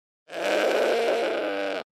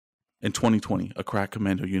In 2020, a crack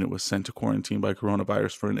commando unit was sent to quarantine by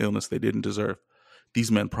coronavirus for an illness they didn't deserve.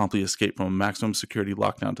 These men promptly escaped from a maximum security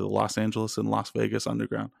lockdown to the Los Angeles and Las Vegas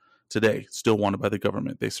underground. Today, still wanted by the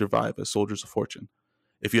government, they survive as soldiers of fortune.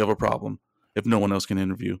 If you have a problem, if no one else can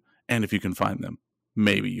interview, and if you can find them,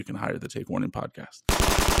 maybe you can hire the Take Warning podcast.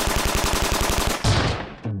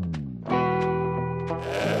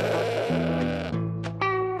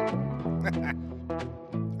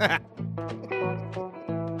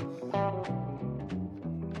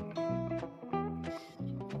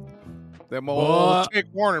 Them old Take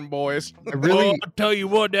Warning boys. I'll tell you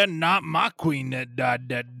what, that's not my queen that died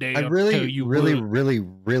that day. I really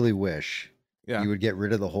wish you would get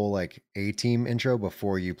rid of the whole like A-Team intro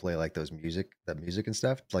before you play like that music and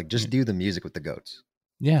stuff. Like just do the music with the goats.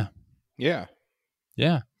 Yeah. Yeah.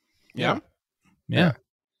 Yeah. Yeah. Yeah.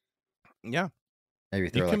 Yeah. Maybe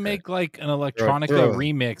You throw can like make like an electronica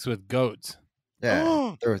remix with goats.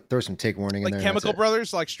 Yeah. throw some Take Warning in like there. Chemical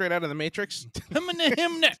Brothers, like straight out of the Matrix. That'd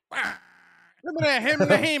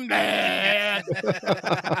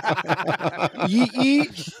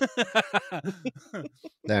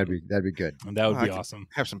be good. That would be awesome.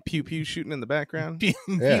 Have some pew pew shooting in the background. Pew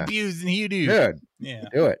pews and you do. Good. Yeah.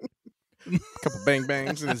 Do it. A couple bang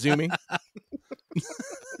bangs and a zooming.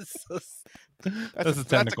 That's a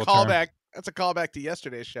callback. That's a callback to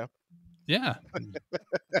yesterday's show. Yeah.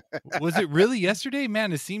 Was it really yesterday?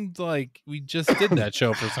 Man, it seemed like we just did that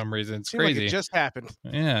show for some reason. It's crazy. Like it just happened.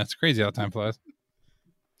 Yeah, it's crazy how time flies.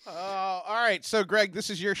 All right. So, Greg, this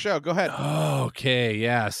is your show. Go ahead. Okay.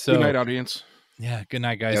 Yeah. So, Good night, audience. Yeah. Good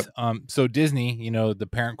night, guys. Yep. So Disney, the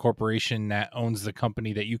parent corporation that owns the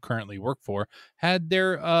company that you currently work for, had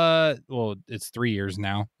their well, it's 3 years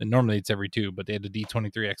now, and normally it's every 2, but they had the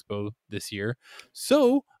D23 Expo this year.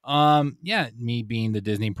 So, me being the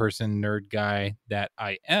Disney person, nerd guy that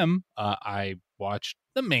I am, I watched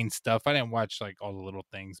the main stuff. I didn't watch like all the little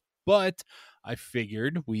things, but I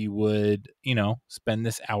figured we would, spend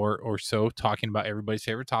this hour or so talking about everybody's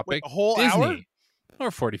favorite topic. Wait, a whole Disney. hour? Or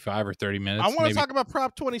 45 or 30 minutes. I want to talk about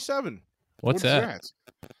Prop 27. What's that?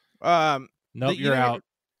 Nope, you're out.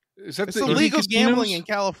 Is that it's illegal gambling in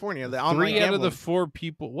California? The online 3 out gambling. of the 4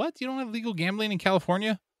 people. What? You don't have legal gambling in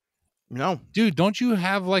California? No. Dude, don't you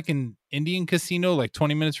have like an Indian casino like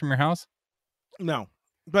 20 minutes from your house? No.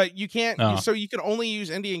 But you can't. Oh. So you can only use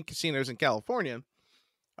Indian casinos in California.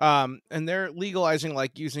 And they're legalizing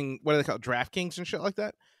like using, what do they call it, DraftKings and shit like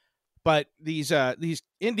that. But these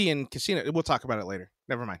Indian casinos, we'll talk about it later.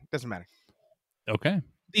 Never mind. Doesn't matter. Okay.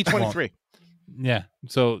 D23. Well, yeah.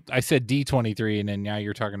 So I said D23, and then now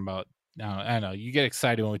you're talking about. I know you get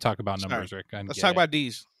excited when we talk about numbers, Rick. Let's talk about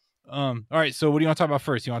D's. All right. So what do you want to talk about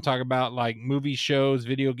first? You want to talk about like movie shows,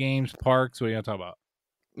 video games, parks? What do you want to talk about?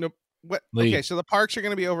 Nope. What? Okay. So the parks are going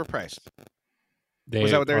to be overpriced. They was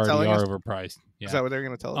that what they're telling us? Are overpriced. Yeah. Is that what they're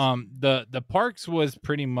going to tell us? The parks was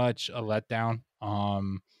pretty much a letdown.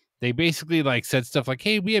 They basically like said stuff like,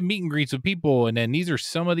 hey, we have meet and greets with people, and then these are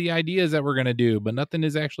some of the ideas that we're going to do, but nothing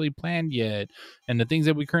is actually planned yet. And the things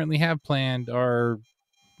that we currently have planned are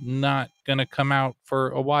not going to come out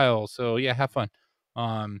for a while. So yeah, have fun.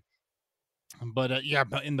 But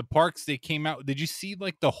in the parks, they came out. Did you see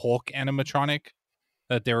like the Hulk animatronic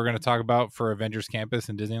that they were going to talk about for Avengers Campus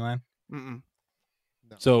in Disneyland? Mm-mm.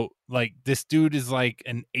 No. So like this dude is like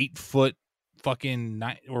an 8-foot fucking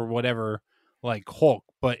or whatever, like Hulk,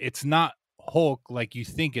 but it's not Hulk like you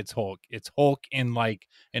think it's Hulk. It's Hulk in like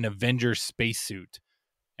an Avengers spacesuit,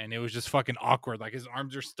 and it was just fucking awkward. Like his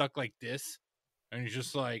arms are stuck like this, and he's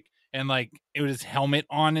just like, and like it was his helmet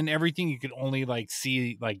on and everything. You could only like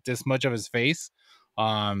see like this much of his face,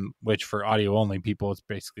 which for audio only people, it's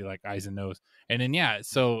basically like eyes and nose. And then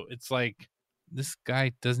so it's like this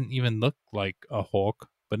guy doesn't even look like a Hulk.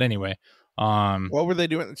 But anyway. What were they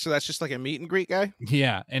doing? So that's just like a meet and greet guy?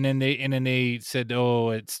 Yeah, and then they said,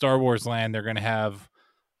 at Star Wars Land they're gonna have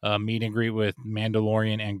a meet and greet with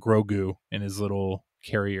Mandalorian and Grogu in his little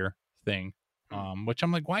carrier thing. Which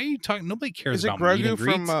I'm like, why are you talking? Nobody cares about meet and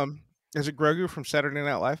greets. Is it Grogu from Saturday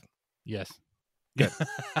Night Live? Yes. Good.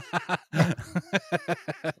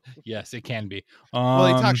 Yes, it can be. Well,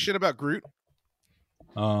 he talks shit about Groot.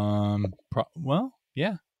 Well,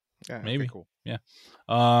 yeah, maybe. Okay, cool. Yeah.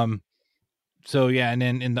 So yeah, and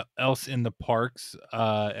then in the parks,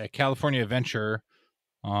 at California Adventure,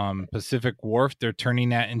 Pacific Wharf, they're turning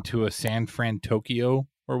that into a San Fran Tokyo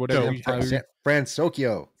or whatever.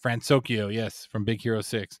 Fransokyo, yes, from Big Hero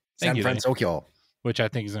 6. San Fransokyo, which I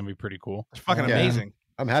think is gonna be pretty cool. It's fucking amazing.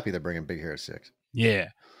 I'm happy they're bringing Big Hero 6. Yeah.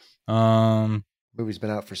 Movie's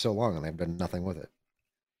been out for so long and they've done nothing with it.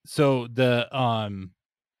 So the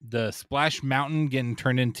the Splash Mountain getting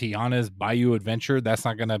turned into Tiana's Bayou Adventure, that's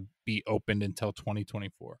not going to be opened until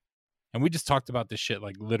 2024. And we just talked about this shit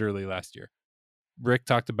like literally last year. Rick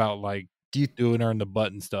talked about like doing her in the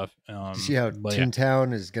butt and stuff. Do you see how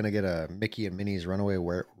Toontown is going to get a Mickey and Minnie's Runaway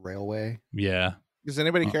Railway? Yeah. Does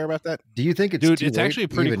anybody care about that? Do you think it's dude? It's actually a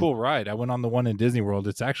pretty cool ride. I went on the one in Disney World.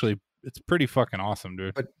 It's pretty fucking awesome,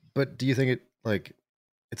 dude. But do you think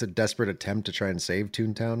it's a desperate attempt to try and save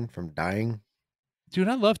Toontown from dying? Dude,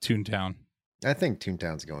 I love Toontown. I think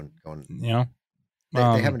Toontown's going. You know,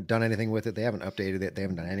 they haven't done anything with it. They haven't updated it. They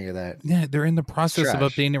haven't done any of that. Yeah, they're in the process of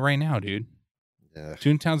updating it right now, dude.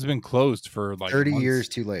 Toontown's been closed for like 30 years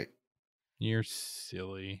too late. You're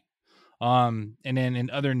silly. And then in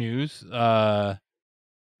other news,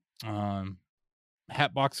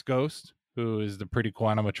 Hatbox Ghost, who is the pretty cool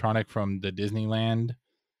animatronic from the Disneyland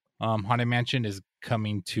Haunted Mansion, is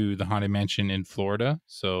coming to the Haunted Mansion in Florida,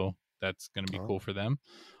 so that's going to be cool for them.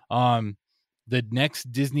 The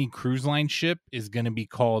next Disney Cruise Line ship is going to be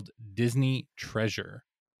called Disney Treasure.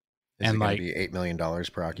 Is it going to be $8 million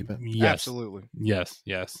per occupant? Yes, absolutely. Yes.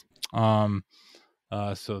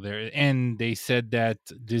 So there, and they said that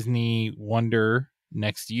Disney Wonder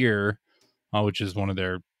next year, which is one of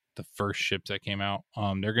the first ships that came out,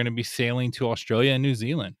 they're going to be sailing to Australia and New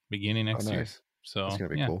Zealand beginning next year. So that's going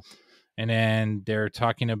to be cool. And then they're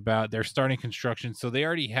talking about they're starting construction. So they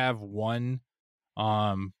already have one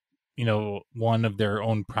of their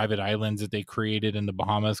own private islands that they created in the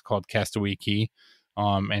Bahamas called Castaway Cay.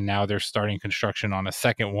 And now they're starting construction on a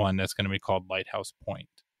second one that's going to be called Lighthouse Point,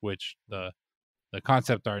 which the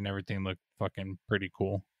concept art and everything look fucking pretty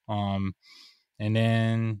cool. And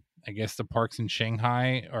then I guess the parks in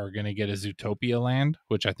Shanghai are going to get a Zootopia land,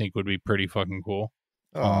 which I think would be pretty fucking cool.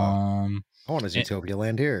 I want a Zootopia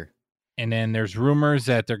land here. And then there's rumors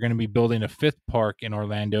that they're going to be building a 5th park in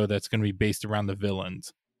Orlando that's going to be based around the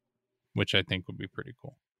villains, which I think would be pretty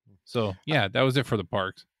cool. So, yeah, that was it for the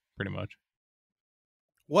parks, pretty much.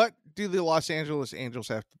 What do the Los Angeles Angels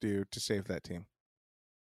have to do to save that team?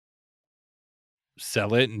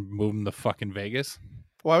 Sell it and move them to fucking Vegas?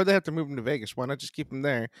 Why would they have to move them to Vegas? Why not just keep them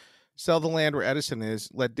there? Sell the land where Edison is.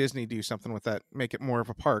 Let Disney do something with that. Make it more of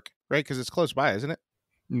a park, right? Because it's close by, isn't it?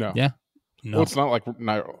 No. Yeah. No. Well, it's not like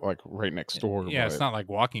right next door. Yeah, it's not like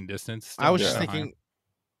walking distance. I was just thinking.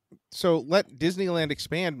 So let Disneyland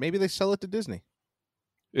expand. Maybe they sell it to Disney.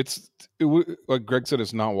 Like Greg said,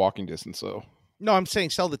 it's not walking distance though. No, I'm saying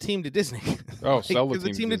sell the team to Disney. Oh, sell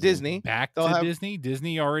the team to Disney. Back to Disney?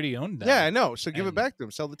 Disney already owned that. Yeah, I know. So give it back to them.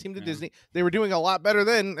 Sell the team to Disney. They were doing a lot better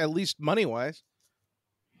then, at least money-wise.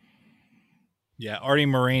 Yeah, Artie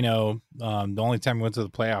Moreno, the only time he went to the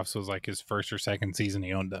playoffs was like his first or second season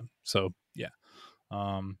he owned them. So, yeah.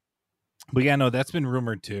 But yeah, no, that's been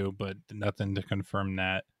rumored too, but nothing to confirm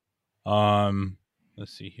that.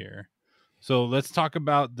 Let's see here. So let's talk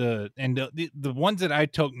about the ones that I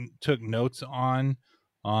took notes on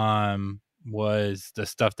was the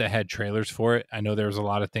stuff that had trailers for it. I know there was a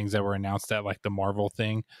lot of things that were announced at like the Marvel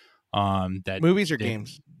thing. That movies or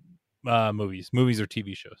games? Movies or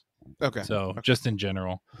TV shows. Okay. So just in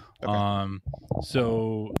general. Okay.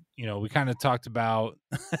 So, we kind of talked about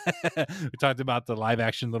the live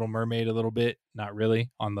action Little Mermaid a little bit, not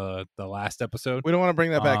really on the last episode. We don't want to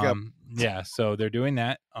bring that back up. Yeah. So they're doing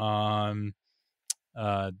that.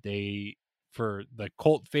 They, for the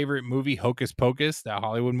cult favorite movie, Hocus Pocus, that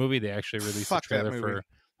Hollywood movie, they actually released a trailer for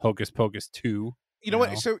Hocus Pocus 2. You know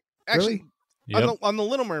what? So actually on the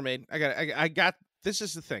Little Mermaid, I got, this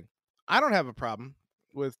is the thing. I don't have a problem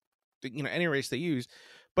with any race they use,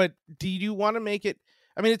 but do you want to make it?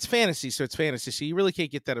 I mean, it's fantasy, so it's fantasy, so you really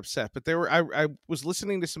can't get that upset. But I was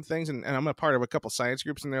listening to some things, and I'm a part of a couple science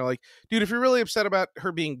groups, and they're like, dude, if you're really upset about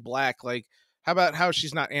her being black, like, how about how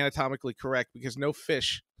she's not anatomically correct? Because no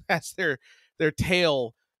fish has their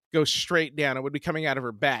tail go straight down. It would be coming out of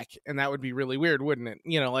her back, and that would be really weird, wouldn't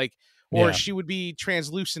it? Or she would be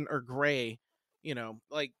translucent or gray.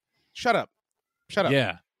 Shut up.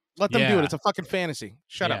 Yeah. Let them do it. It's a fucking fantasy.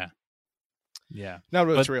 Shut up. Yeah. No,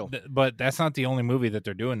 it's real. But that's not the only movie that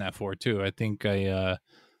they're doing that for, too. I think I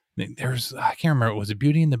can't remember. Was it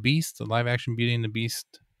Beauty and the Beast? The live action Beauty and the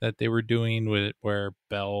Beast that they were doing with where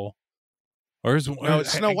Belle. It's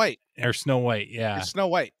Snow White. Or Snow White, yeah. It's Snow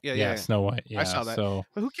White. Yeah. Snow White. Yeah. I saw that. So,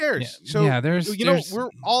 but who cares? There's we're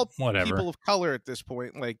all whatever. people of color at this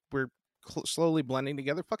point. Like, we're slowly blending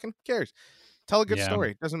together. Fucking who cares? Tell a good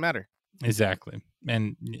story. It doesn't matter. Exactly.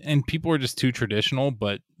 And people are just too traditional,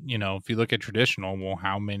 but if you look at traditional, well,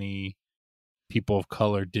 how many people of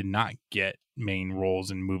color did not get main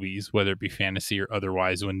roles in movies, whether it be fantasy or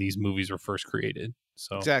otherwise, when these movies were first created?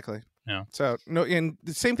 So exactly. Yeah. So no, and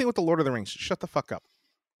the same thing with the Lord of the Rings. Shut the fuck up.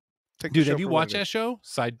 Dude, have you watched that show?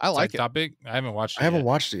 I like side topic. I haven't watched it. I haven't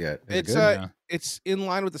watched it yet. Is it's it good? It's in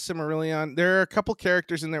line with the Silmarillion. There are a couple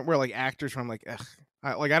characters in there where like actors from like, ugh,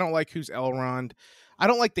 I don't like who's Elrond. I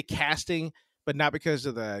don't like the casting, but not because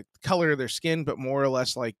of the color of their skin, but more or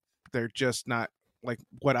less like they're just not like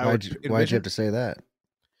what I would envision. Why'd you have to say that?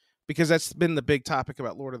 Because that's been the big topic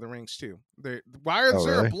about Lord of the Rings too. Why is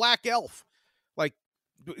there a black elf? Like,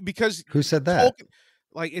 because who said that? Tolkien,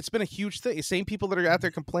 like, it's been a huge thing. The same people that are out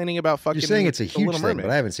there complaining about fucking. You're saying it's a huge thing, but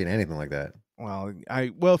I haven't seen anything like that. Well,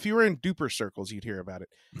 if you were in duper circles, you'd hear about it.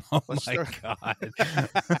 Oh my god,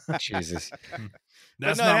 Jesus,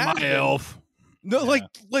 that's not my elf. No, like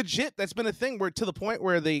legit, that's been a thing where to the point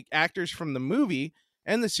where the actors from the movie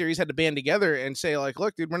and the series had to band together and say like,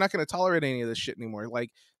 look, dude, we're not going to tolerate any of this shit anymore. Like,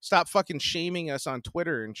 stop fucking shaming us on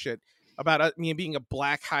Twitter and shit about me being a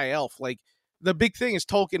black high elf. Like, the big thing is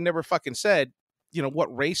Tolkien never fucking said,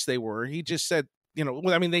 what race they were. He just said,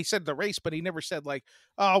 they said the race, but he never said like,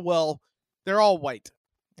 oh, well, they're all white.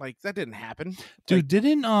 Like, that didn't happen. Dude,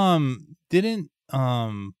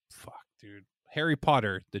 Harry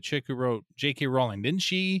Potter, the chick who wrote J.K. Rowling,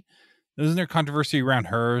 wasn't there controversy around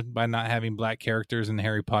her by not having black characters in the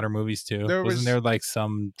Harry Potter movies too? Wasn't there like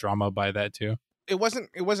some drama by that too? It wasn't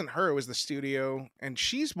her, it was the studio, and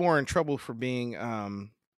she's more in trouble for being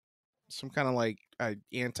some kind of like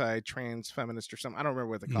anti-trans feminist or something. I don't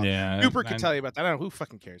remember what they call it. Cooper can tell you about that. I don't know, who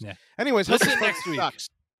fucking cares. Yeah. Anyways, listen next week.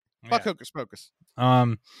 Fuck Hocus Pocus.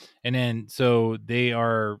 And then so they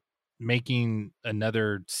are making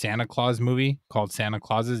another Santa Claus movie called Santa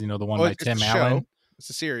Clauses, the one by Tim Allen. It's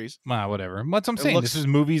a series. Well, whatever. What I'm saying, this is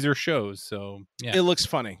movies or shows, so yeah. It looks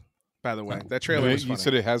funny, by the way. That trailer was funny. You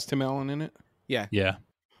said it has Tim Allen in it? Yeah. Yeah.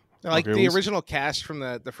 Like the original cast from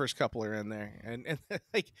the first couple are in there. And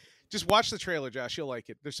like, just watch the trailer, Josh. You'll like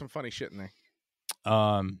it. There's some funny shit in there.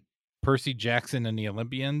 Percy Jackson and the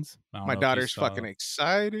Olympians. My daughter's fucking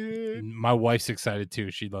excited. My wife's excited too.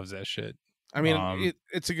 She loves that shit. I mean,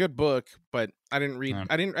 it's a good book, but I didn't read.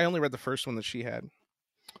 I only read the first one that she had.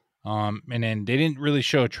 And then they didn't really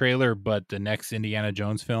show a trailer, but the next Indiana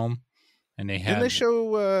Jones film, and didn't they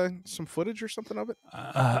show some footage or something of it?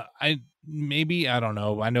 I don't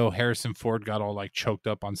know. I know Harrison Ford got all like choked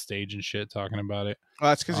up on stage and shit talking about it. Oh,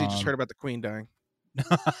 that's because he just heard about the Queen dying.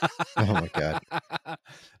 Oh my god!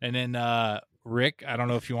 And then Rick, I don't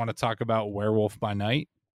know if you want to talk about Werewolf by Night.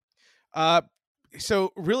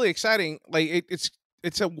 So really exciting. Like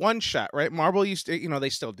it's a one shot, right? Marvel used to, they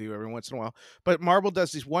still do every once in a while, but Marvel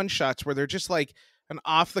does these one shots where they're just like an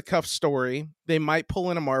off the cuff story. They might pull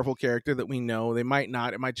in a Marvel character that we know. They might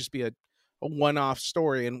not. It might just be a one off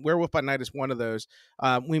story. And Werewolf by Night is one of those.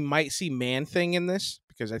 We might see Man-Thing in this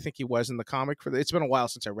because I think he was in the comic it's been a while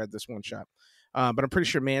since I read this one shot. But I'm pretty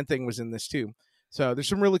sure Man-Thing was in this too. So there's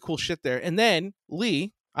some really cool shit there. And then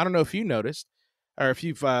Lee, I don't know if you noticed or if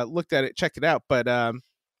you've looked at it, checked it out, but a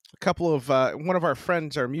couple of one of our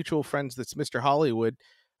friends, our mutual friends, that's Mr. Hollywood.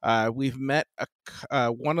 We've met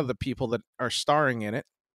one of the people that are starring in it,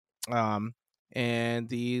 and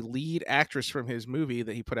the lead actress from his movie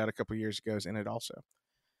that he put out a couple years ago is in it also.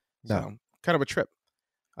 So kind of a trip.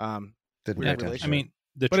 I mean,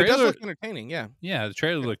 but trailer, it does look entertaining. Yeah, the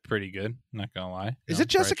trailer looked pretty good. Not gonna lie. Is it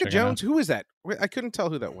Jessica Jones? Who is that? I couldn't tell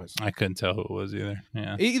who that was. I couldn't tell who it was either.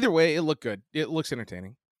 Yeah. Either way, it looked good. It looks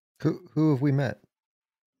entertaining. Who have we met?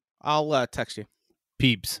 I'll text you.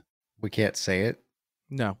 Peeps. We can't say it.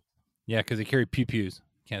 No. Yeah, because they carry pew-pews.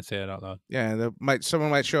 Can't say it out loud. Yeah,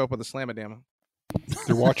 someone might show up with a slam-a-dam.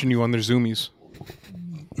 They're watching you on their Zoomies.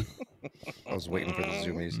 I was waiting for the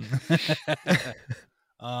Zoomies.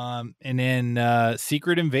 And then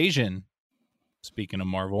Secret Invasion. Speaking of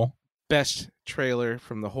Marvel, best trailer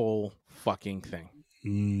from the whole fucking thing.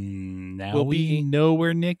 Now we know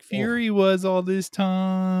where Nick Fury was all this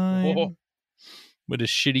time. With a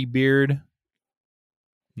shitty beard.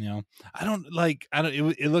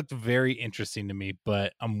 It looked very interesting to me,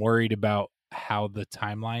 but I'm worried about how the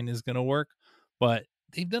timeline is going to work. But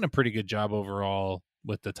they've done a pretty good job overall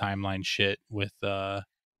with the timeline shit with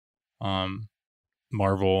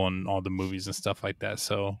Marvel and all the movies and stuff like that.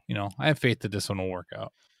 So, I have faith that this one will work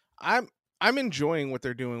out. I'm enjoying what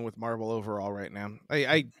they're doing with Marvel overall right now.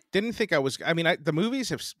 I didn't think I was. I mean, the movies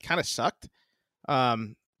have kind of sucked,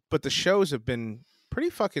 but the shows have been pretty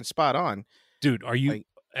fucking spot on. Dude,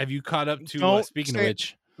 have you caught up to? Speaking of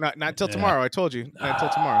which, not till tomorrow. I told you not till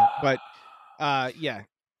tomorrow. But yeah,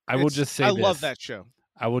 I will just say I love that show.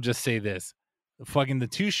 I will just say this: fucking the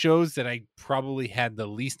two shows that I probably had the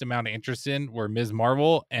least amount of interest in were Ms.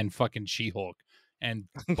 Marvel and fucking She-Hulk. And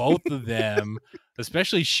both of them,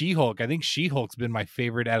 especially She-Hulk, I think She-Hulk's been my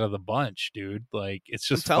favorite out of the bunch, dude. Like, it's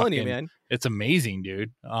just I'm telling you, man. It's amazing,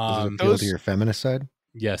 dude. Does it appeal to your feminist side?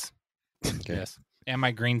 Yes. Okay. Yes. And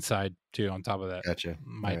my green side too, on top of that. Gotcha.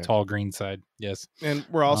 My tall green side. Yes. And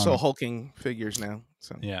we're also hulking figures now.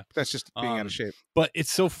 So yeah, that's just being out of shape. But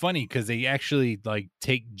it's so funny because they actually like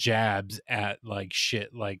take jabs at like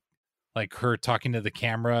shit, like her talking to the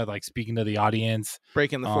camera, like speaking to the audience,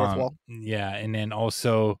 breaking the fourth wall. Yeah. And then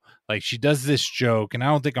also like she does this joke, and I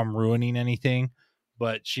don't think I'm ruining anything,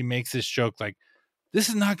 but she makes this joke like, this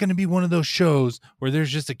is not going to be one of those shows where there's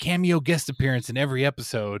just a cameo guest appearance in every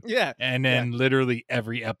episode. Yeah. And then literally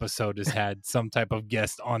every episode has had some type of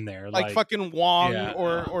guest on there. Like fucking Wong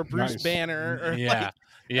or Bruce Banner. Or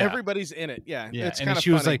everybody's in it. Yeah. Yeah. It's and kind of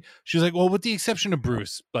she was like, well, with the exception of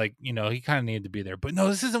Bruce, like, you know, he kind of needed to be there. But no,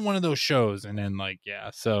 this isn't one of those shows. And then like,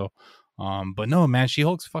 yeah. So, but no, man,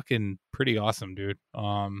 She-Hulk's fucking pretty awesome, dude.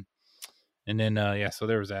 And then, so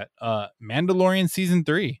there was that. Mandalorian season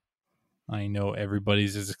 3. I know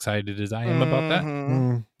everybody's as excited as I am about that.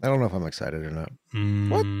 I don't know if I'm excited or not.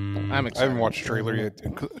 What? I'm excited. I haven't watched the trailer yet.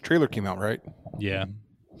 The trailer came out, right? Yeah.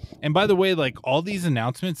 And by the way, like all these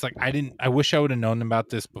announcements, like I wish I would have known about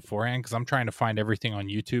this beforehand because I'm trying to find everything on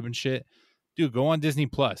YouTube and shit. Dude, go on Disney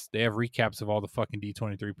Plus. They have recaps of all the fucking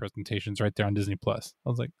D23 presentations right there on Disney Plus. I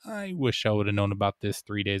was like, I wish I would have known about this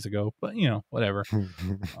 3 days ago, but you know, whatever.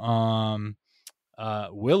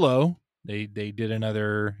 Willow. They did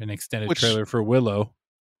an extended trailer for Willow.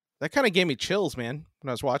 That kind of gave me chills, man, when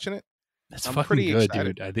I was watching it. That's fucking pretty good,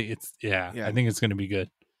 excited. Dude. I think it's I think it's gonna be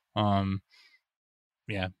good.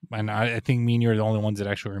 Yeah, and I think me and you are the only ones that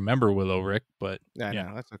actually remember Willow, Rick. But no,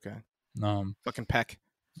 that's okay. Fucking Peck.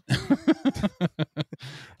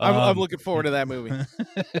 I'm looking forward to that movie or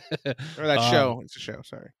that show. It's a show.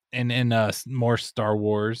 Sorry. And more Star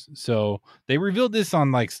Wars. So they revealed this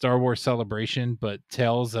on like Star Wars Celebration, but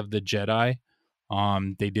Tales of the Jedi.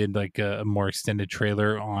 They did like a more extended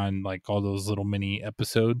trailer on like all those little mini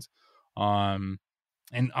episodes. And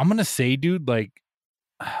I'm gonna say, dude, like,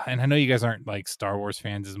 and I know you guys aren't like Star Wars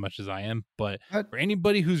fans as much as I am, but for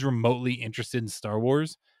anybody who's remotely interested in Star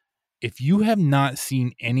Wars, if you have not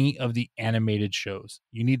seen any of the animated shows,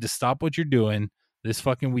 you need to stop what you're doing this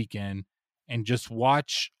fucking weekend and just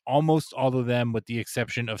watch almost all of them with the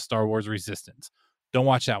exception of Star Wars Resistance. Don't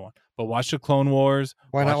watch that one, but watch the Clone Wars.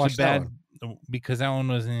 Why not watch that one? Because that one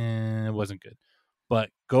wasn't good. But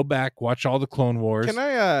go back, watch all the Clone Wars. Can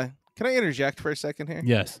I interject for a second here?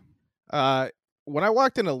 Yes. When I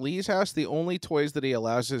walked into Lee's house, the only toys that he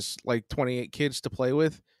allows his like 28 kids to play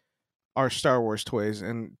with are Star Wars toys,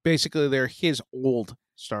 and basically they're his old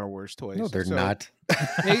Star Wars toys. No, they're not.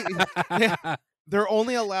 They're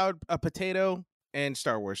only allowed a potato and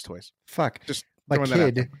Star Wars toys. Fuck. Just my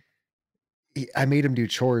kid. I made him do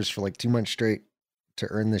chores for like 2 months straight to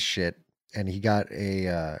earn this shit, and he got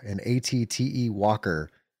an ATTE walker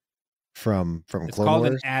from Clone Wars. It's called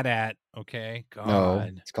an AT-AT. Okay. God. No,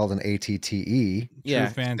 it's called an ATTE. True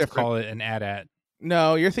fans call it an AT-AT.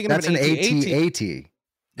 No, you're thinking that's of an AT-AT.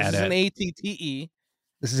 This is an ATTE.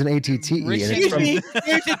 This is an ATTE. Excuse me,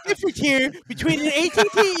 there's a difference here between an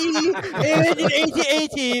ATTE and an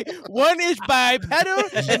AT-AT. One is bipedal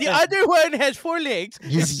and the other one has 4 legs.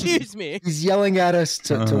 Excuse me. He's yelling at us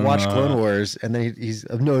to watch Clone Wars, and then he's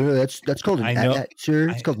no, that's called an AT-AT, sir.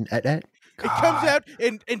 It's called an AT-AT. It comes out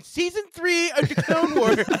in season 3 of the Clone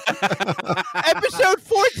Wars, episode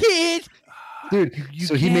 14. Dude,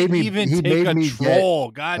 so he made me take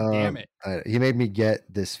control. God damn it! He made me get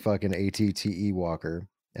this fucking ATTE walker,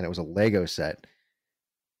 and it was a Lego set.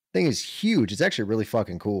 Thing is huge. It's actually really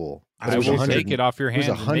fucking cool. I will take it off your hands.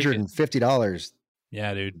 It was $150.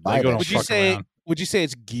 Yeah, dude. Lego would you say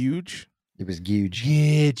it's huge? It was huge.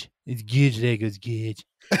 Huge. It's huge. Lego's huge.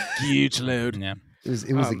 Huge load. Yeah.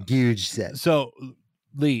 It was a huge set. So,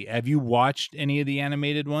 Lee, have you watched any of the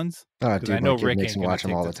animated ones? Oh, dude, I know my kid Rick makes me watch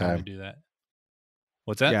them all the time. To do that.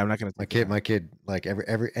 What's that? Yeah, I'm not gonna. My kid, like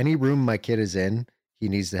any room my kid is in, he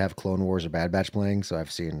needs to have Clone Wars or Bad Batch playing. So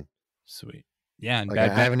I've seen. Sweet. Yeah, and like, I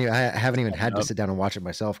haven't even had to sit down and watch it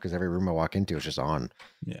myself because every room I walk into is just on.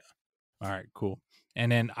 Yeah. All right. Cool.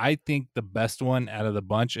 And then I think the best one out of the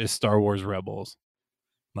bunch is Star Wars Rebels.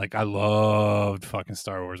 Like I loved fucking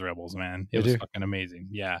Star Wars Rebels, man. It was fucking amazing.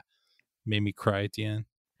 Yeah, made me cry at the end.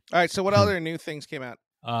 All right. So what other new things came out?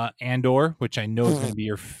 Andor, which I know is going to be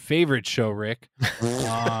your favorite show, Rick.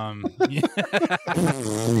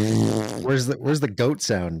 Where's the goat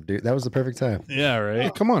sound, dude? That was the perfect time. Yeah, right.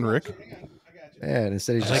 Hey, come on, Rick. Yeah,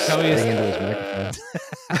 instead he's like just how he's into his microphone.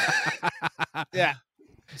 Yeah.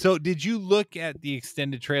 So, did you look at the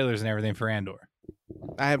extended trailers and everything for Andor?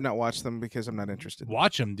 I have not watched them because I'm not interested.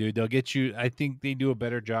 Watch them, dude. They'll get you. I think they do a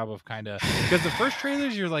better job of kind of because the first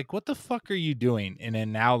trailers you're like, what the fuck are you doing? And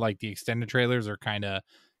then now like the extended trailers are kind of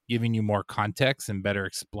giving you more context and better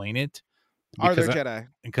explain it. Are there Because Jedi?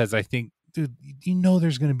 Because I think, dude, you know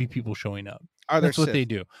there's going to be people showing up. Are there That's what Sith? they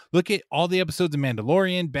do. Look at all the episodes of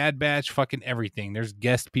Mandalorian, Bad Batch, fucking everything. There's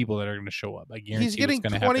guest people that are going to show up. I guarantee He's getting what's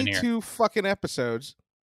going to happen here. 22 fucking episodes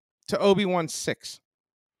to Obi-Wan 6.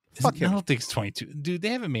 Fuck I him. don't think it's 22. Dude, they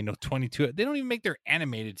haven't made no 22. They don't even make their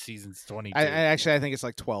animated seasons 22. I think it's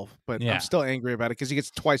like 12, but Yeah. I'm still angry about it because he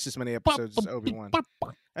gets twice as many episodes as Obi-Wan.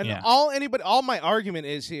 And Yeah. all my argument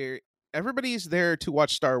is here, everybody's there to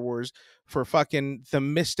watch Star Wars for fucking the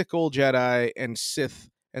mystical Jedi and Sith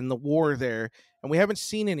and the war there, and we haven't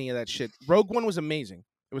seen any of that shit. Rogue One was amazing.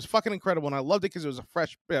 It was fucking incredible, and I loved it because it was a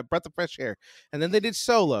fresh breath of fresh air. And then they did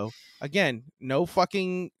Solo. Again, no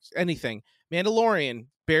fucking anything. Mandalorian,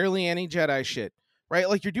 barely any Jedi shit. Right?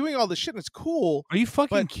 Like, you're doing all this shit, and it's cool. Are you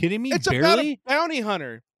fucking But kidding me? It's about Barely? a bounty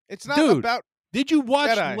hunter. It's not Dude. about... Did you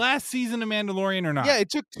watch Jedi. last season of Mandalorian or not? Yeah, it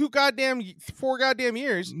took 4 goddamn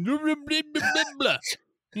years.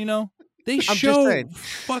 You know, they just show saying.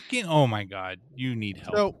 fucking. Oh my god, you need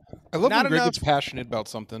help. So, I love Not when Greg enough- gets passionate about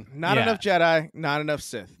something. not Yeah. enough Jedi, not enough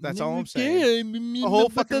Sith. That's all I'm saying. The whole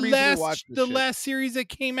fucking reason we watched this the shit. last series that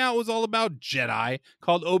came out was all about Jedi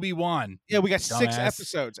called Obi-Wan. Yeah, we got 6 Dumbass.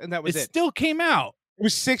 episodes, and that was it. Still came out. It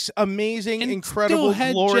was 6 amazing, And incredible, still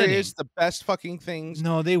had glorious, Jedi. the best fucking things.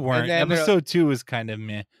 No, they weren't. then they're- Episode 2 was kind of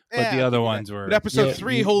meh, but Yeah, the I'll other give you ones that. were. But episode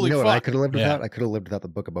 3, holy you know what I fuck. could have lived Yeah. without? I could have lived without the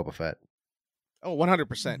Book of Boba Fett. Oh,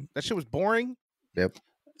 100%. That shit was boring.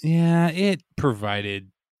 Yeah, it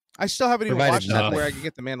provided. I still haven't even Provided watched that nothing. where I could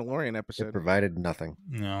get the Mandalorian It episode. provided nothing.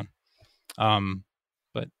 No.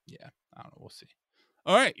 But yeah, I don't know. We'll see.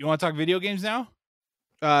 All right, you want to talk video games now?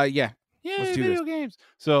 Yeah. Yeah, Let's do video games.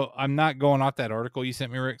 So I'm not going off that article you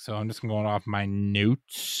sent me, Rick. So I'm just going off my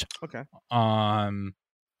notes. Okay.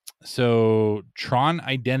 So Tron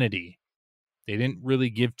Identity. They didn't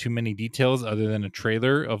really give too many details other than a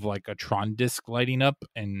trailer of like a Tron disc lighting up,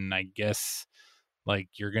 and I guess like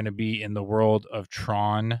you're gonna be in the world of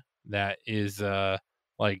Tron that is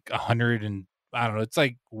like 100 and I don't know. It's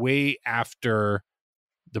like way after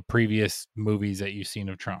the previous movies that you've seen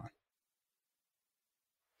of Tron.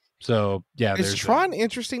 So yeah, Is there's Tron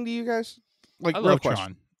interesting to you guys? Like, I real love question.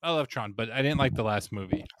 Tron. I love Tron, but I didn't like the last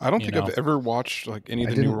movie. I don't You think know. I've ever watched like any of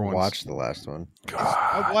I the didn't newer ones. watch the last one.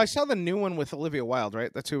 Well, I saw the new one with Olivia Wilde,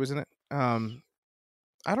 right? That's who was in it.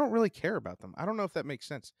 I don't really care about them. I don't know if that makes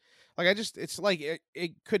sense. Like, it's like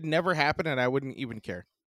it could never happen, and I wouldn't even care.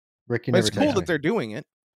 Rick, you But never it's cool text that me. they're doing it.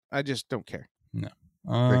 I just don't care. Rick,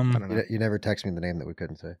 I don't know. you never text me the name that we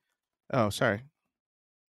couldn't say. Oh, sorry.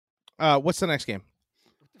 What's the next game?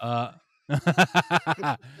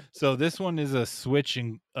 So this one is a Switch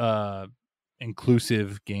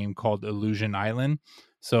inclusive game called Illusion Island.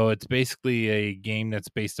 So it's basically a game that's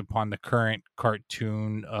based upon the current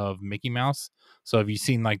cartoon of Mickey Mouse. So have you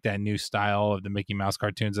seen like that new style of the Mickey Mouse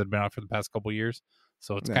cartoons that have been out for the past couple years?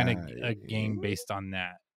 So it's kind of a game based on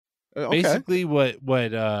that. Okay. Basically what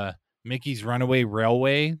Mickey's Runaway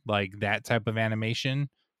Railway, like that type of animation,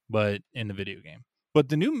 but in the video game. But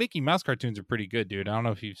the new Mickey Mouse cartoons are pretty good, dude. I don't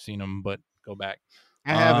know if you've seen them, but go back.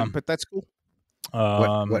 I haven't, but that's cool.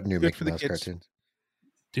 What new good Mickey for the Mouse kids. cartoons?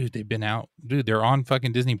 Dude, they've been out. Dude, they're on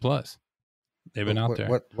fucking Disney Plus. They've been out there.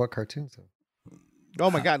 What cartoons though? Oh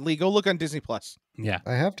my God, Lee, go look on Disney Plus. Yeah.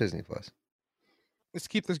 I have Disney Plus. Let's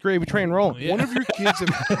keep this gravy train rolling. Yeah. One of your kids,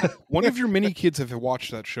 one of your many kids have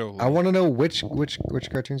watched that show. I want to know which cartoons you're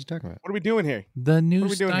talking about. What are we doing here? The new What are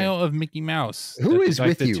we doing style of Mickey Mouse. Who That's is like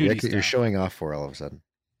with the you, 2D Rick, that you're style. showing off for all of a sudden?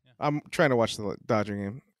 I'm trying to watch the Dodger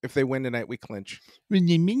game. If they win tonight, we clinch.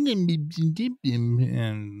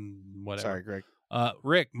 And whatever. Sorry, Greg.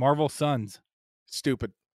 Rick, Marvel Sons.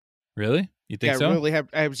 Stupid. Really? You think Yeah, so?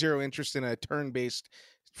 I have zero interest in a turn-based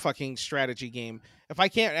fucking strategy game. If I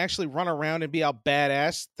can't actually run around and be all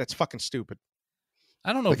badass, that's fucking stupid.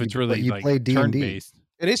 I don't know But if you- it's but really you like play D&D. turn-based.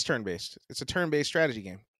 It is turn-based. It's a turn-based strategy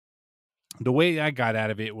game. The way I got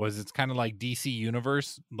out of it was it's kind of like DC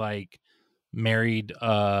Universe, like married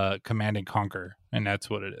Command and Conquer, and that's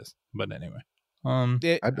what it is. But anyway.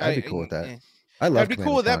 I'd be cool with that. eh. I love. I'd be Command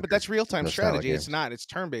cool with and that, but Conquer, that's real-time those style of strategy. It's games. not. It's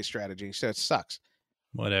turn-based strategy, so it sucks.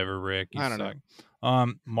 Whatever, Rick. You I don't know.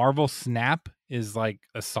 suck. Marvel Snap is like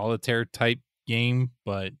a solitaire type game,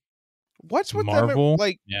 but What's with Marvel? them?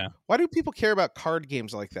 Like, yeah. why do people care about card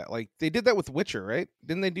games like that? Like, they did that with Witcher, right?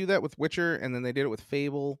 Didn't they do that with Witcher, and then they did it with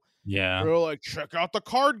Fable? Yeah. They're like, check out the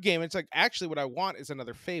card game. It's like, actually, what I want is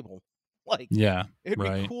another Fable. Like, Yeah, it'd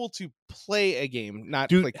right. be cool to play a game, not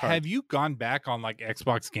Dude, play cards. have you gone back on like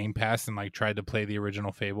Xbox Game Pass and like tried to play the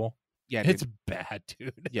original Fable? Yeah, It's dude. bad,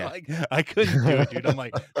 dude. Yeah. Like I couldn't do it, dude. I'm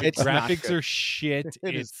like, the It's not graphics good. are shit.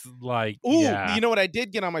 It is. It's like, Ooh, yeah, you know what I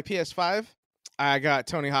did get on my PS5? I got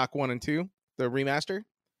Tony Hawk 1 and 2, the remaster,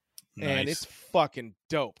 and it's fucking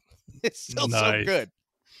dope. It's still so Nice. good.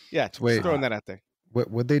 Yeah, just Wait. throwing that out there.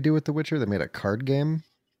 What'd they do with The Witcher? They made a card game?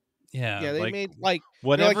 yeah, Yeah, they like, made like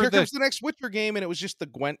whatever. here comes the next Witcher game, and it was just the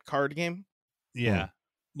Gwent card game. Yeah.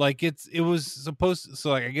 Like it was supposed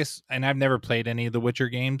so like I guess and I've never played any of the Witcher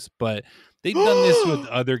games, but they've done this with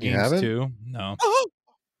other games haven't? too. No. Oh,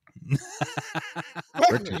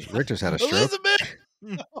 Rick just had a stroke. Elizabeth!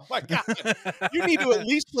 Oh my god! You need to at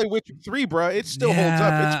least play Witcher 3, bro. It still holds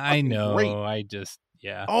up. It's I fucking know. great. I just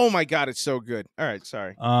yeah. Oh my god, it's so good. All right,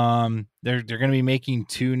 sorry. They're gonna be making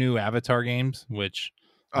 2 new Avatar games, which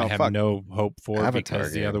I Oh have fuck. no hope for Avatar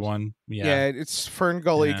because the other games. one, Yeah, it's Fern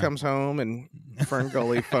Gully Yeah. comes home and Fern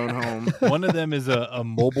Gully phone home. One of them is a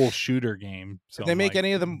mobile shooter game. So Did they I'm make like,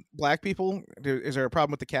 any of them black people? Is there a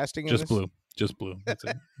problem with the casting? in just this? blue. Just blue. That's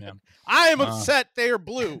it. Yeah. I am Uh, upset. They are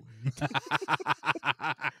blue.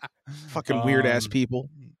 Fucking weird ass people.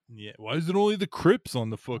 Yeah, why is it only the Crips on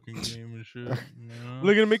the fucking game and shit? You know?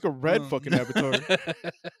 They're gonna make a red fucking avatar.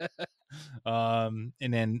 And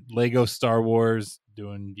then Lego Star Wars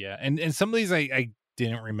doing and some of these I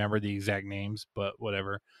didn't remember the exact names, but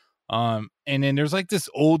whatever. And then there's like this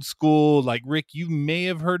old school, like Rick, you may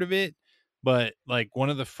have heard of it, but like one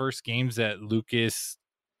of the first games that Lucas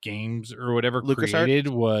Games or whatever LucasArts? created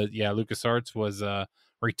was LucasArts was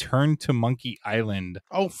Return to Monkey Island.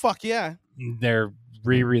 Oh fuck yeah. They're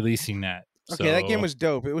re-releasing that. Okay, that game So, was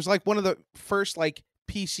dope. It was like one of the first like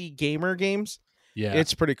PC gamer games. yeah.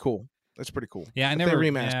 It's pretty cool. It's pretty cool. Yeah, I But they never.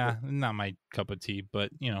 remastered Yeah, not my cup of tea, but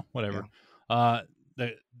whatever.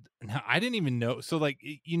 I didn't even know. So like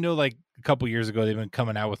like a couple years ago, they've been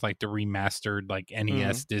coming out with like the remastered like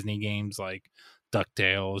NES Disney games like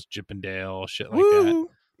DuckTales, Chip and Dale, shit like that. Woo!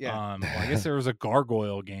 Yeah. Well, I guess there was a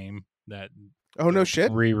Gargoyle game that Oh no they're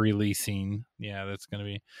shit. re-releasing. Yeah, that's gonna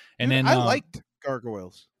be. And Dude, then I liked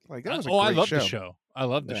Gargoyles. Like that was a great I love show. the show. I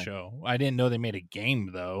love the Yeah. show. I didn't know they made a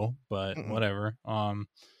game though, but whatever.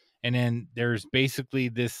 And then there's basically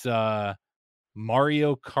this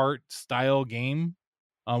Mario Kart style game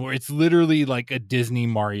where it's literally like a Disney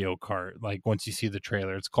Mario Kart. Like once you see the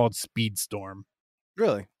trailer, it's called Speedstorm.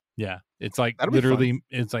 Really? Yeah, it's like That'll be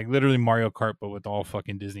fun. literally Mario Kart, but with all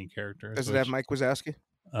fucking Disney characters. Does it have Mike Wazowski?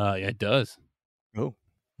 Yeah, it does. Oh.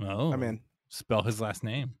 Oh, I'm in. Spell his last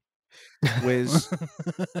name. Wiz.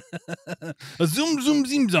 A zoom zoom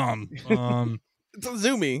zim zom. It's a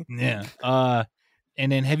zoomy. Yeah.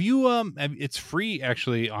 And then have you it's free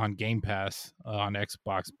actually on Game Pass on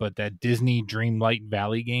Xbox, but that Disney Dreamlight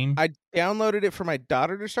Valley game. I downloaded it for my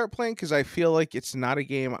daughter to start playing because I feel like it's not a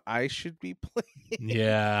game I should be playing.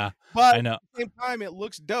 Yeah, But I know. at the same time, it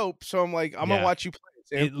looks dope. So I'm like, I'm Yeah. gonna watch you play it.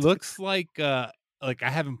 Sam. It looks like I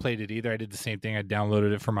haven't played it either. I did the same thing. I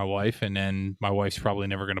downloaded it for my wife, and then my wife's probably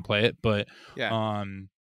never gonna play it. But Yeah.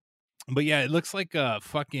 but yeah, it looks like a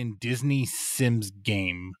fucking Disney Sims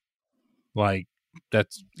game. Like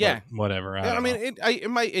that's Yeah. whatever. Yeah, I don't mean,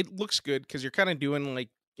 know. it looks good because you're kind of doing like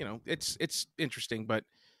it's interesting, but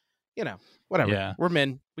whatever. Yeah. We're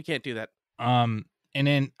men, we can't do that. And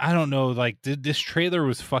then I don't know, like this trailer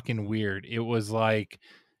was fucking weird. It was like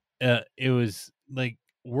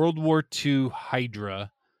World War II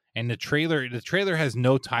Hydra, and the trailer has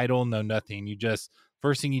no title, no nothing. You just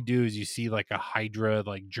first thing you do is you see like a Hydra,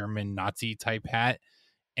 like German Nazi type hat,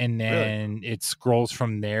 and then it scrolls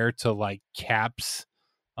from there to like Cap's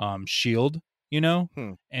shield,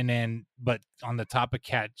 and then but on the top of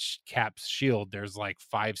Cap's shield there's like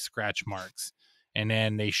 5 scratch marks, and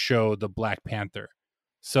then they show the Black Panther.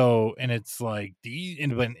 So and it's like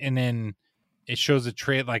and then it shows a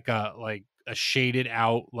trait like a shaded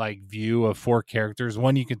out like view of 4 characters.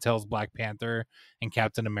 One you can tell is Black Panther and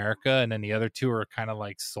Captain America, and then the other 2 are kind of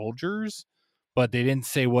like soldiers, but they didn't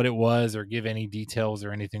say what it was or give any details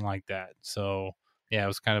or anything like that. So yeah, it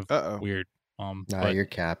was kind of weird. Nah, but you're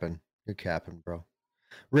capping, bro.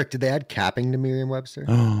 Rick, did they add capping to Merriam-Webster?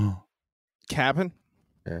 Cabin?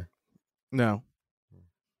 Yeah. No.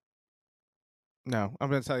 No, I'm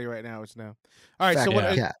going to tell you right now, it's no. All right, Fact so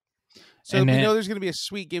what? cap. So And we then- know there's going to be a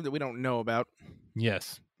sweet game that we don't know about.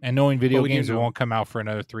 yes, and knowing video we do games, it know. won't come out for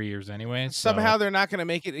another 3 years anyway. so- Somehow they're not going to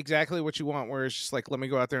make it exactly what you want, where it's just like, let me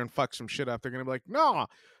go out there and fuck some shit up. They're going to be like, no,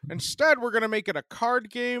 instead we're going to make it a card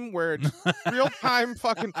game where it's real-time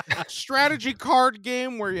fucking strategy card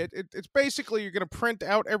game where it's basically you're going to print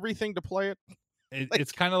out everything to play it.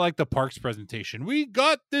 it's kind of like the parks presentation. We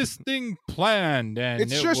got this thing planned, and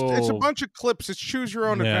It's a bunch of clips. It's choose your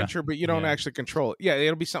own adventure, but you don't actually control it. Yeah,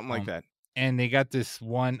 it'll be something like that. And they got this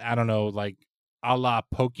one, I don't know, like a la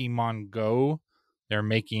Pokemon Go. They're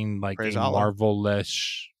making like Praise a Allah.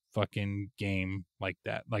 Marvel-ish fucking game like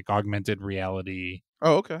that, like augmented reality,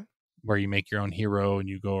 Oh, okay. where you make your own hero and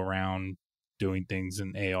you go around doing things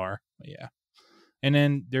in AR. Yeah. And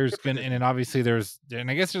then and then obviously and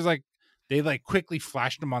I guess there's like, they like quickly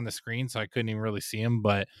flashed them on the screen, so I couldn't even really see them.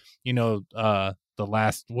 But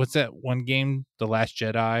what's that one game? The Last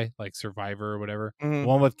Jedi, like Survivor or whatever. Mhm.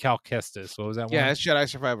 One with Cal Kestis. What was that one? Yeah, it's Jedi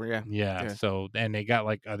Survivor. Yeah. Yeah. Yeah. So, and they got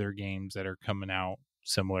like other games that are coming out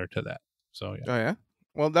similar to that. So yeah. Oh yeah.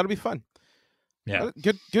 Well, that'll be fun. Yeah.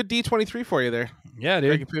 Good D23 for you there. Yeah,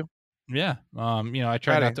 dude. Greg Pugh. Yeah. I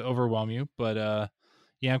try not to overwhelm you, but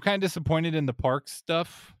yeah, I'm kind of disappointed in the park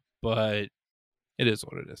stuff, but it is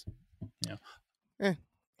what it is. Yeah.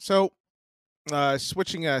 So,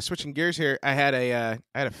 switching gears here, I had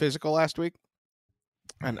a physical last week,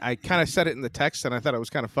 and I kind of said it in the text, and I thought it was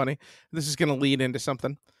kind of funny. This is going to lead into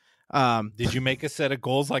something. Did you make a set of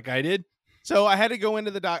goals like I did? So I had to go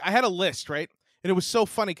into the doc. I had a list, right? And it was so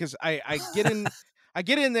funny because I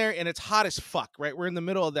get in there and it's hot as fuck, right? We're in the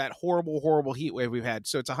middle of that horrible heat wave we've had.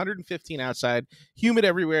 So it's 115 outside, humid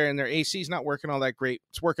everywhere, and their AC's not working all that great.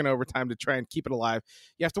 It's working overtime to try and keep it alive.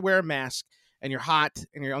 You have to wear a mask, and you're hot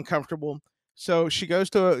and you're uncomfortable. So she goes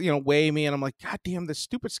to weigh me, and I'm like, God damn, this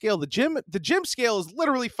stupid scale. The gym scale is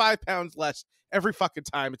literally 5 pounds less every fucking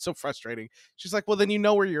time. It's so frustrating. She's like, well, then you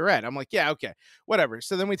know where you're at. I'm like, yeah, okay, whatever.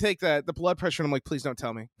 So then we take the blood pressure, and I'm like, please don't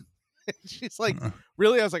tell me. She's like,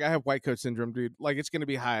 really? I was like, I have white coat syndrome, dude. Like, it's going to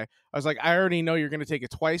be high. I was like, I already know you're going to take it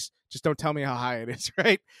twice. Just don't tell me how high it is,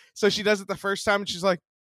 right? So she does it the first time, and she's like,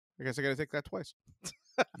 I guess I got to take that twice.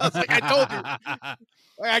 I was like, I told you.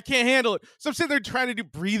 Like, I can't handle it. So I'm sitting there trying to do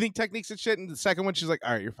breathing techniques and shit. And the second one, she's like,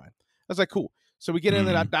 all right, you're fine. I was like, cool. So we get in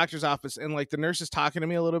the doctor's office, and like the nurse is talking to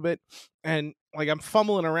me a little bit, and like I'm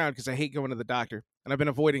fumbling around because I hate going to the doctor, and I've been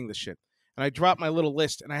avoiding this shit. And I dropped my little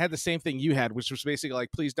list, and I had the same thing you had, which was basically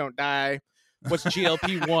like, please don't die. What's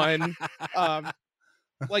GLP-1?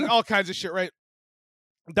 Like all kinds of shit, right?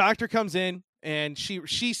 Doctor comes in, and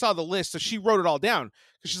she saw the list, so she wrote it all down.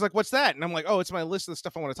 Because she's like, what's that? And I'm like, oh, it's my list of the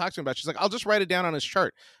stuff I want to talk to him about. She's like, I'll just write it down on his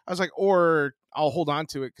chart. I was like, or I'll hold on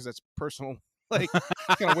to it because that's personal. Like,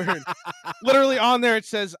 it's kind of weird. Literally on there, it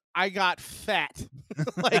says, I got fat.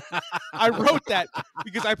 Like, I wrote that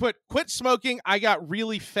because I put, quit smoking, I got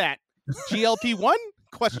really fat. GLP-1?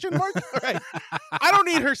 Question mark? All right. I don't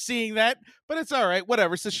need her seeing that, but it's all right.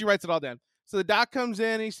 Whatever. So she writes it all down. So the doc comes in,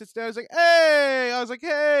 and he sits down. He's like, hey. I was like,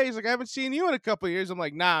 hey. He's like, I haven't seen you in a couple of years. I'm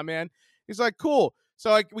like, nah, man. He's like, cool.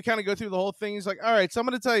 So we kind of go through the whole thing. He's like, all right, so I'm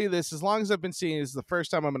going to tell you this. As long as I've been seeing you, this is the first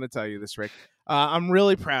time I'm going to tell you this, Rick. I'm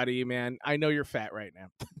really proud of you, man. I know you're fat right now.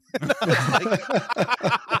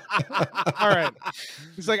 All right.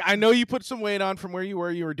 He's like, I know you put some weight on from where you were.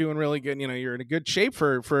 You were doing really good. You're in a good shape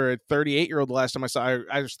for a 38-year-old the last time I saw.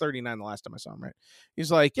 I was 39 the last time I saw him, right?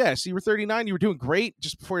 He's like, yeah, so you were 39. You were doing great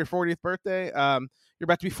just before your 40th birthday. You're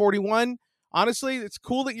about to be 41. Honestly, it's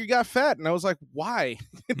cool that you got fat. And I was like, why?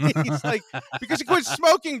 He's like, because you quit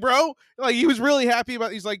smoking, bro. Like, he was really happy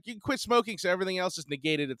about it. He's like, you can quit smoking, so everything else is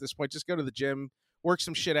negated at this point. Just go to the gym, work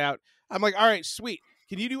some shit out. I'm like, all right, sweet.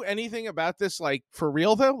 Can you do anything about this, like, for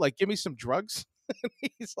real, though? Like, give me some drugs?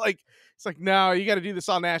 He's like, no, you got to do this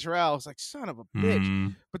all natural. I was like, son of a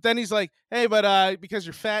bitch. But then he's like, hey, but because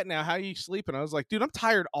you're fat now, how are you sleeping? I was like, dude, I'm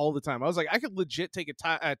tired all the time. I was like, I could legit take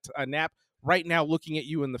a nap right now looking at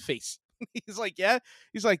you in the face. He's like, yeah.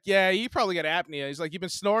 He's like, yeah, you probably got apnea. He's like, you've been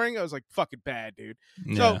snoring? I was like, fucking bad, dude.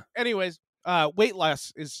 Yeah. So anyways, weight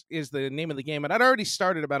loss is the name of the game. And I'd already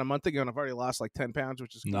started about a month ago, and I've already lost like 10 pounds,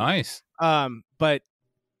 which is cool. Nice. But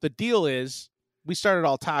the deal is, we started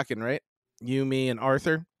all talking, right? You, me, and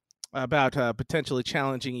Arthur about potentially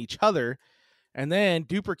challenging each other. And then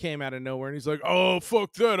Duper came out of nowhere, and he's like, oh,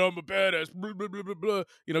 fuck that, I'm a badass, blah, blah, blah, blah,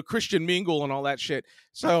 blah. Christian mingle and all that shit.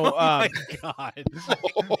 So, oh my God.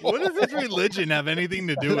 What does this religion have anything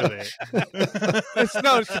to do with it? It's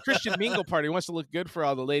the Christian mingle party. He wants to look good for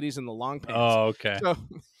all the ladies in the long pants. Oh, okay. So,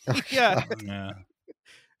 yeah.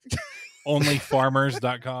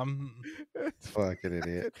 Onlyfarmers.com. Fucking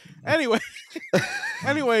idiot.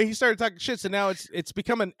 Anyway, he started talking shit, so now it's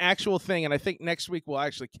become an actual thing, and I think next week we'll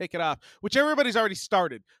actually kick it off, which everybody's already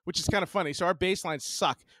started, which is kind of funny. So our baselines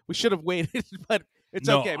suck. We should have waited, but it's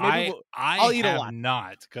okay. Maybe I'll eat a lot.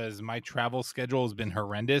 Not, because my travel schedule has been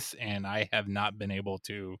horrendous, and I have not been able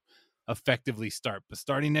to effectively start. But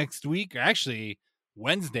starting next week, actually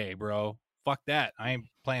Wednesday, bro. Fuck that. I ain't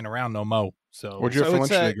playing around no mo. So What'd you have So for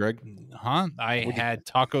lunch it's, today, Greg? I had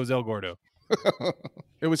tacos El Gordo.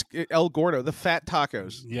 It was El Gordo, the fat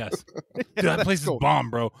tacos. Yes. Dude, that place Cool. is bomb,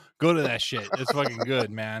 bro. Go to that shit. It's fucking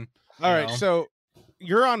good, man. All right, know? so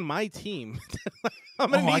you're on my team.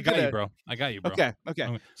 I'm gonna need I got to- you, bro. I got you, bro. Okay.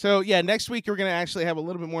 Okay. So yeah, next week we're gonna actually have a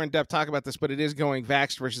little bit more in depth talk about this, but it is going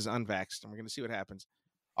vaxxed versus unvaxxed, and we're gonna see what happens.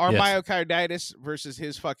 Our Yes. myocarditis versus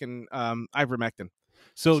his fucking ivermectin.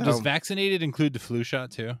 So does So- vaccinated include the flu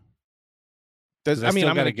shot too? Does 'Cause I I mean still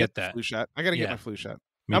I'm gotta gonna get get the that. flu shot. I gotta get Yeah. my flu shot.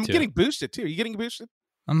 Me I'm too. getting boosted too. Are you getting boosted?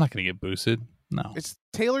 I'm not gonna get boosted. No. It's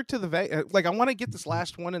tailored to the like I want to get this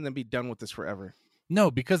last one and then be done with this forever. No,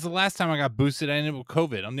 because the last time I got boosted, I ended up with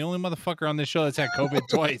COVID. I'm the only motherfucker on this show that's had COVID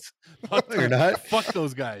twice. Fuck, No, you're not. fuck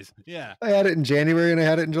those guys. Yeah. I had it in January and I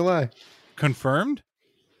had it in July. Confirmed?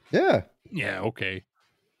 Yeah. Yeah, okay.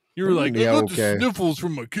 You were What do like, you mean, I yeah, got the okay. sniffles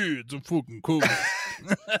from my kids. I'm fucking COVID.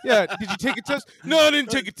 Yeah. Did you take a test? No, I didn't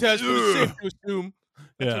take a test. But it's safe to assume.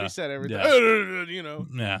 That's what Yeah. he said every Yeah. time. You know.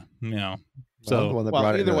 Yeah. Well, Yeah. I'm the So one that well,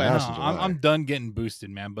 brought it either into way, the no, house in I'm July. done getting boosted,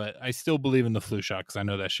 man. But I still believe in the flu shot because I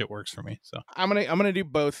know that shit works for me. So I'm gonna do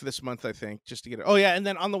both this month, I think, just to get it. Oh yeah, and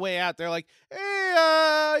then on the way out, they're like,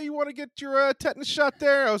 "Hey, you want to get your tetanus shot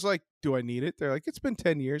there?" I was like, "Do I need it?" They're like, "It's been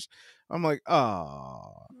 10 years." I'm like,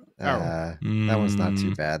 "Oh, That one's not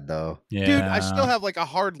too Mm, bad though. Yeah. dude, I still have like a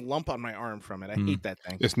hard lump on my arm from it. I hate that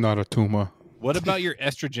thing." It's not a tumor. What about your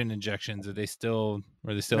estrogen injections? Are they still?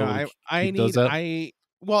 No, I keep those need up?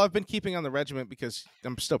 well, I've been keeping on the regiment because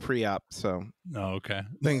I'm still pre-op, so Oh, okay.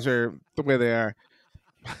 things are the way they are.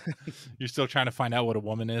 You're still trying to find out what a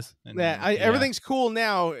woman is. And, Yeah, everything's cool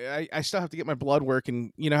now. I still have to get my blood work,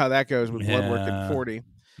 and you know how that goes with blood work Yeah. at 40.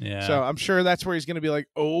 Yeah. So I'm sure that's where he's going to be like,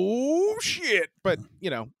 "Oh shit!" But you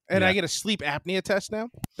know, and I Yeah. get a sleep apnea test now.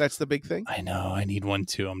 That's the big thing, I know. I need one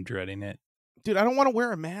too. I'm dreading it. dude. I don't want to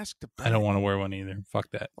wear a mask. I don't want to wear one either.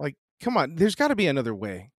 Fuck that. Come on, there's got to be another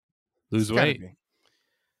way. Lose There's gotta weight. be.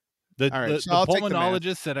 The, All right, the, so the I'll take the mask.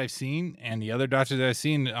 pulmonologists that I've seen and the other doctors that I've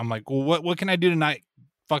seen, I'm like, well, what can I do tonight?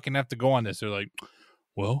 Fucking have to go on this. They're like,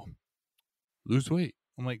 well, lose weight.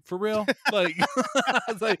 I'm like, for real? Like, I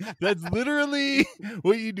was like, that's literally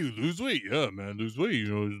what you do. Lose weight. Yeah, man, lose weight. You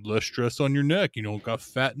know, less stress on your neck. You know, got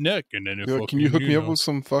fat neck. And then it Yo, can you hook me up with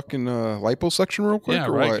some fucking liposuction real quick? Yeah,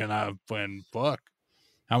 or right. what? Can I fuck?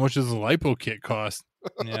 How much does a lipo kit cost?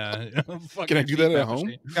 Yeah. Can I do that at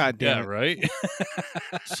home? God damn Yeah, it. right.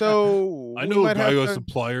 So I we know a might guy who have has to-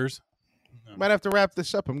 suppliers. might have to wrap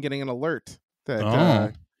this up. I'm getting an alert that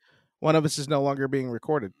Oh. one of us is no longer being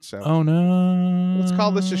recorded. So Oh no! Let's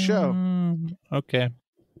call this a show. Okay.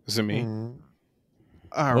 Is it me? Mm.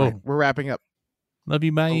 all right, Whoa. we're wrapping up. Love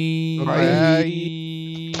you. Bye.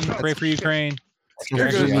 Bye. Pray for Ukraine. Here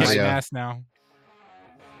They're goes kicking my- ass now.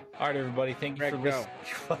 All right, everybody. Thank you Greg, for go. listening.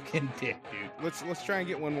 You fucking dick, dude. Let's try and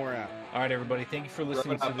get one more out. All right, everybody. Thank you for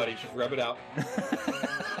listening to the. Just rub it out.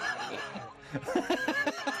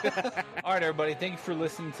 All right, everybody. Thank you for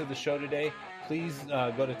listening to the show today. Please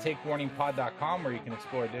go to takewarningpod.com where you can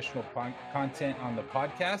explore additional content on the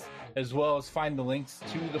podcast, as well as find the links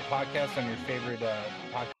to the podcast on your favorite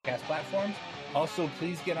podcast platforms. Also,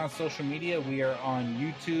 please get on social media. We are on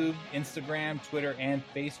YouTube, Instagram, Twitter, and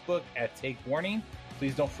Facebook at Take Warning.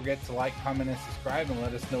 Please don't forget to like, comment, and subscribe, and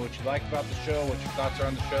let us know what you like about the show, what your thoughts are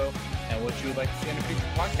on the show, and what you would like to see in a future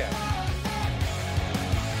podcast.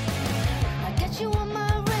 I got you on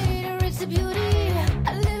my radar, it's a beauty.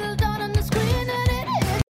 A little dot on the screen and it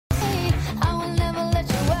hits me. I will never let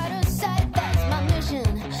you out of sight. That's my mission.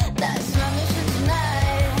 That's my mission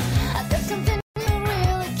tonight. I got something you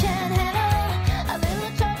really can't handle. A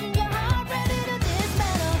little charge in your heart, ready to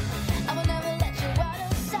dismantle. I will never let you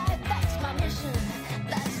out of sight. That's my mission.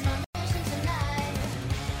 That's my mission tonight.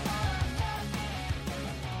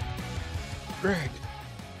 Greg.